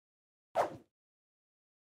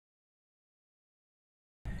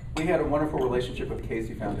we had a wonderful relationship with the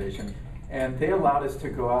Casey Foundation, and they allowed us to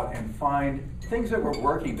go out and find things that were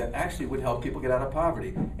working that actually would help people get out of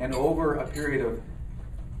poverty. And over a period of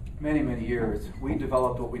many, many years, we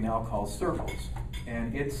developed what we now call circles.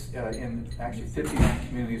 And it's in actually 59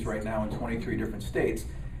 communities right now in 23 different states.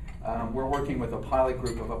 We're working with a pilot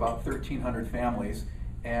group of about 1,300 families,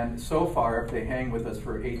 and so far, if they hang with us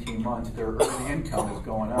for 18 months, their earned income is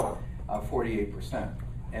going up 48%,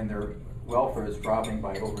 and their welfare is dropping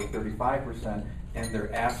by over 35%, and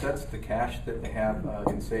their assets, the cash that they have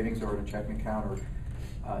in savings or in a checking account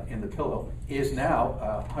or in the pillow, is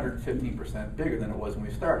now 115% bigger than it was when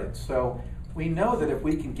we started. So we know that if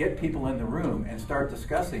we can get people in the room and start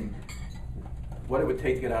discussing what it would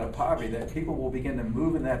take to get out of poverty, that people will begin to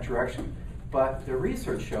move in that direction. But the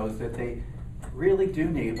research shows that they really do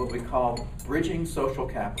need what we call bridging social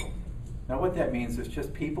capital. Now what that means is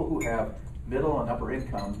just people who have middle and upper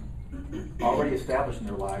income already established in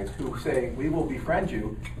their lives who say, we will befriend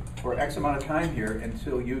you for X amount of time here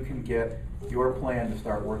until you can get your plan to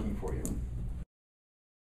start working for you.